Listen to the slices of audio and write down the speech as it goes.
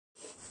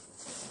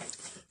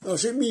Alors,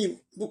 j'ai mis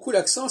beaucoup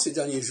l'accent ces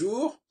derniers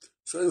jours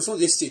sur la notion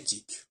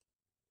d'esthétique.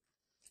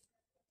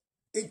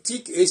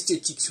 Éthique et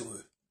esthétique, si on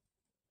veut.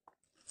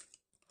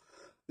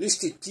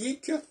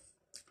 L'esthétique,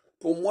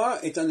 pour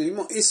moi, est un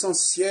élément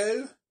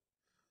essentiel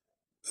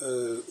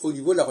au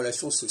niveau de la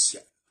relation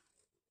sociale.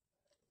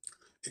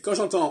 Et quand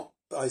j'entends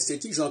par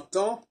esthétique,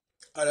 j'entends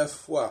à la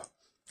fois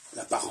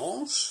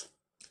l'apparence,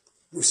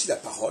 mais aussi la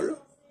parole.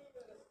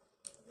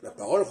 La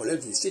parole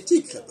relève de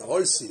l'esthétique. La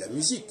parole, c'est la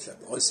musique. La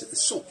parole, c'est le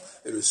son.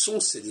 Et le son,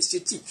 c'est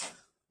l'esthétique.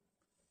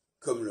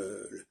 Comme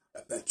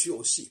la peinture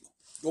aussi.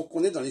 Donc,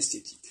 on est dans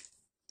l'esthétique.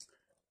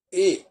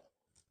 Et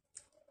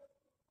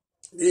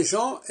les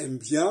gens aiment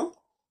bien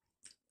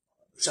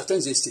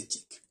certaines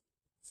esthétiques.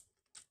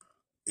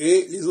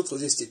 Et les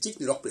autres esthétiques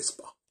ne leur plaisent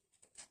pas.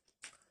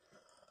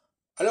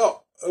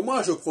 Alors,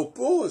 moi, je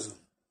propose,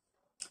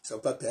 ça ne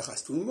va pas plaire à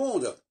tout le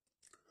monde,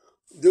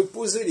 de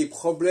poser les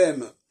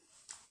problèmes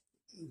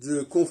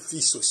de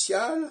conflit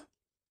social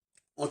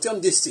en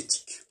termes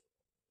d'esthétique.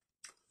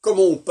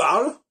 Comment on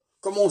parle,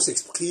 comment on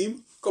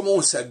s'exprime, comment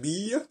on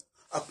s'habille,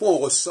 à quoi on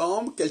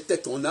ressemble, quelle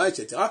tête on a,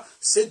 etc.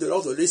 C'est de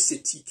l'ordre de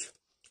l'esthétique.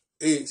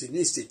 Et c'est une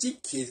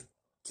esthétique qui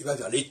va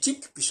vers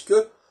l'éthique, puisque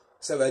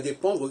ça va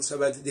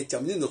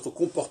déterminer notre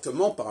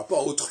comportement par rapport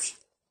à autrui.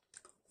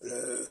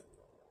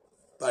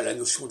 Pas la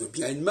notion de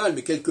bien et de mal,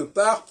 mais quelque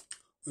part,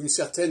 un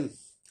certain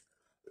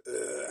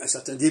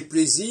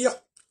déplaisir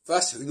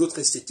face à une autre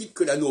esthétique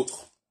que la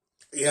nôtre.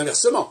 Et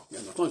inversement, bien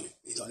entendu,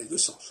 et dans les deux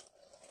sens.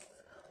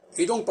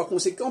 Et donc, par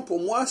conséquent, pour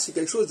moi, c'est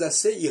quelque chose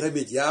d'assez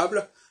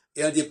irrémédiable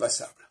et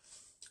indépassable.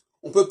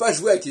 On ne peut pas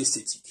jouer avec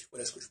l'esthétique,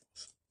 voilà ce que je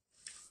pense.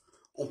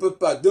 On ne peut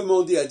pas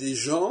demander à des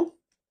gens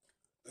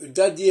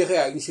d'adhérer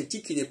à une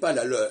esthétique qui n'est pas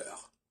la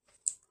leur.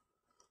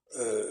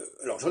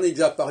 Alors, j'en ai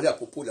déjà parlé à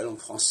propos de la langue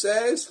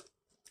française.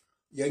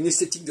 Il y a une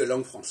esthétique de la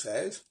langue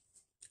française,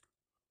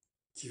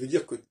 qui veut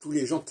dire que tous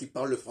les gens qui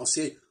parlent le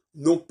français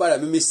n'ont pas la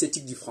même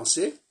esthétique du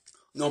français,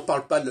 ne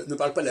parlent pas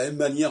de la même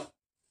manière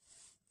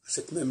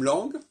cette même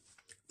langue.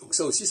 Donc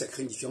ça aussi, ça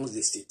crée une différence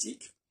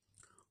d'esthétique.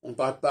 On ne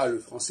parle pas le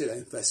français de la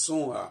même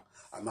façon à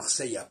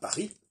Marseille et à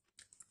Paris.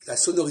 La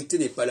sonorité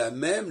n'est pas la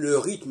même, le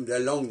rythme de la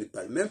langue n'est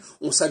pas le même,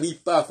 on ne s'habille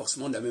pas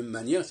forcément de la même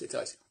manière, etc.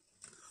 etc.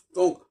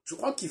 Donc, je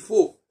crois qu'il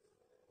faut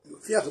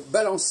faire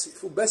balancer, il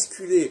faut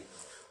basculer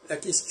la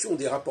question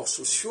des rapports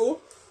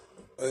sociaux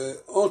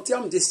en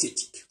termes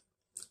d'esthétique.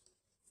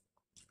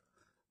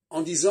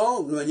 En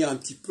disant, de manière un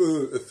petit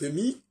peu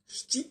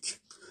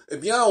euphémistique, eh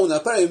bien, on n'a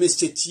pas la même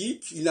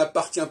esthétique, il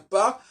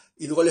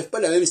ne relève pas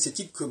de la même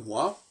esthétique que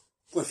moi,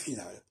 point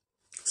final.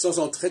 Sans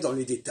entrer dans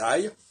les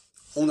détails,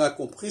 on a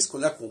compris ce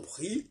qu'on a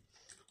compris,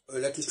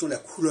 la question de la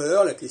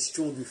couleur, la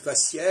question du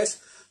faciès,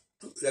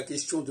 la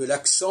question de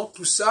l'accent,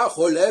 tout ça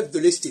relève de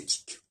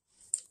l'esthétique.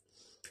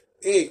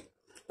 Et,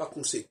 par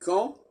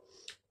conséquent,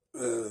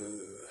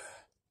 on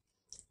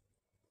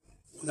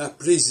a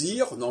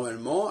plaisir,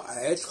 normalement,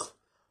 à être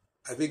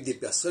avec des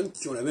personnes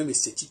qui ont la même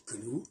esthétique que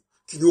nous,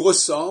 qui nous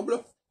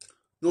ressemblent,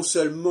 non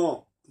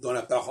seulement dans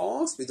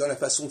l'apparence, mais dans la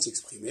façon de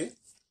s'exprimer,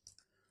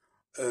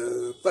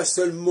 pas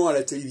seulement à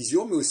la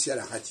télévision, mais aussi à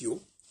la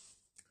radio.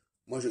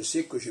 Moi, je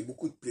sais que j'ai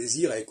beaucoup de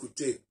plaisir à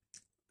écouter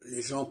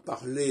les gens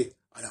parler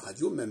à la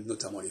radio, même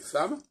notamment les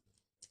femmes,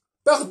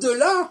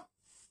 par-delà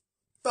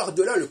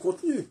le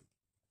contenu.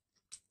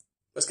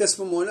 Parce qu'à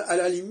ce moment-là, à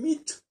la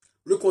limite,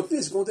 le contenu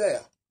est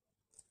secondaire.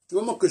 Du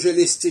moment que j'ai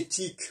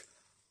l'esthétique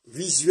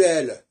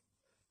visuelle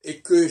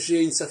et que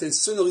j'ai une certaine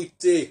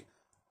sonorité,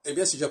 eh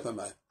bien, c'est déjà pas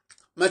mal.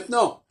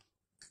 Maintenant,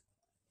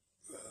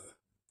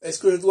 est-ce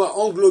que je dois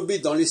englober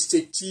dans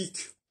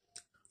l'esthétique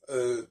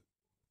tel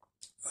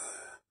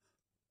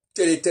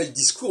et tel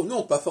discours?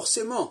 Non, pas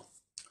forcément.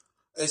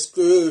 Est-ce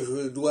que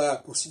je dois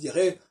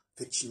considérer,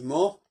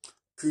 effectivement,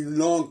 qu'une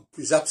langue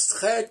plus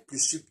abstraite, plus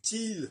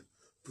subtile,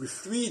 plus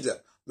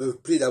fluide me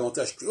plaît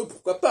davantage que l'autre?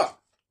 Pourquoi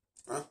pas,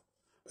 hein?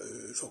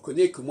 Je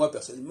reconnais que moi,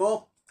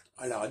 personnellement,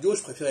 à la radio,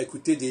 je préfère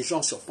écouter des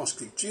gens sur France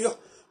Culture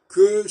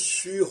que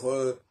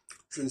sur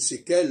je ne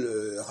sais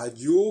quelle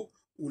radio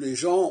où les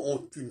gens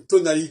ont une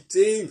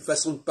tonalité, une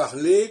façon de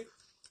parler,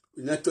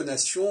 une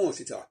intonation,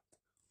 etc.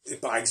 Et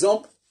par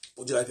exemple,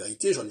 pour dire la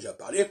vérité, j'en ai déjà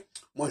parlé,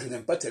 moi je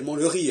n'aime pas tellement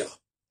le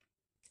rire.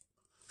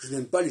 Je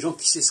n'aime pas les gens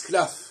qui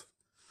s'esclaffent.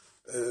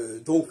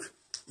 Donc,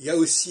 il y a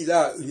aussi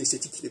là une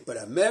esthétique qui n'est pas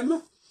la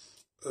même.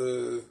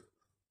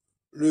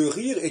 Le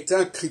rire est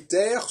un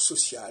critère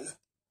social.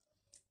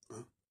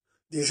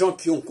 Des gens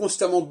qui ont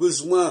constamment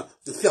besoin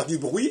de faire du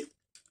bruit,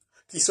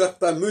 qui ne savent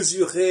pas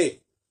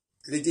mesurer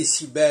les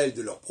décibels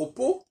de leurs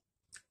propos,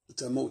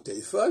 notamment au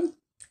téléphone.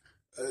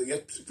 Il y a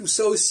tout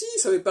ça aussi,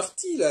 ça fait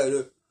partie, là,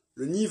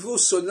 le niveau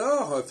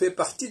sonore fait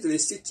partie de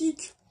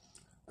l'esthétique.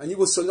 Un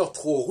niveau sonore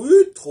trop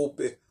rude, trop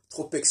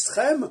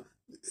extrême,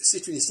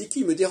 c'est une esthétique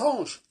qui me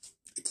dérange.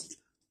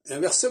 Et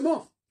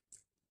inversement.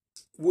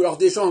 Ou alors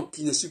des gens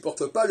qui ne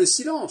supportent pas le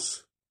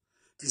silence,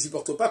 qui ne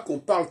supportent pas qu'on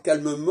parle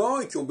calmement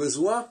et qui ont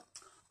besoin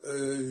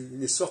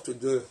d'une sorte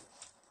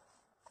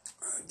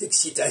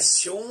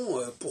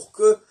d'excitation pour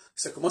que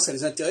ça commence à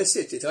les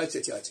intéresser, etc.,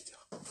 etc., etc.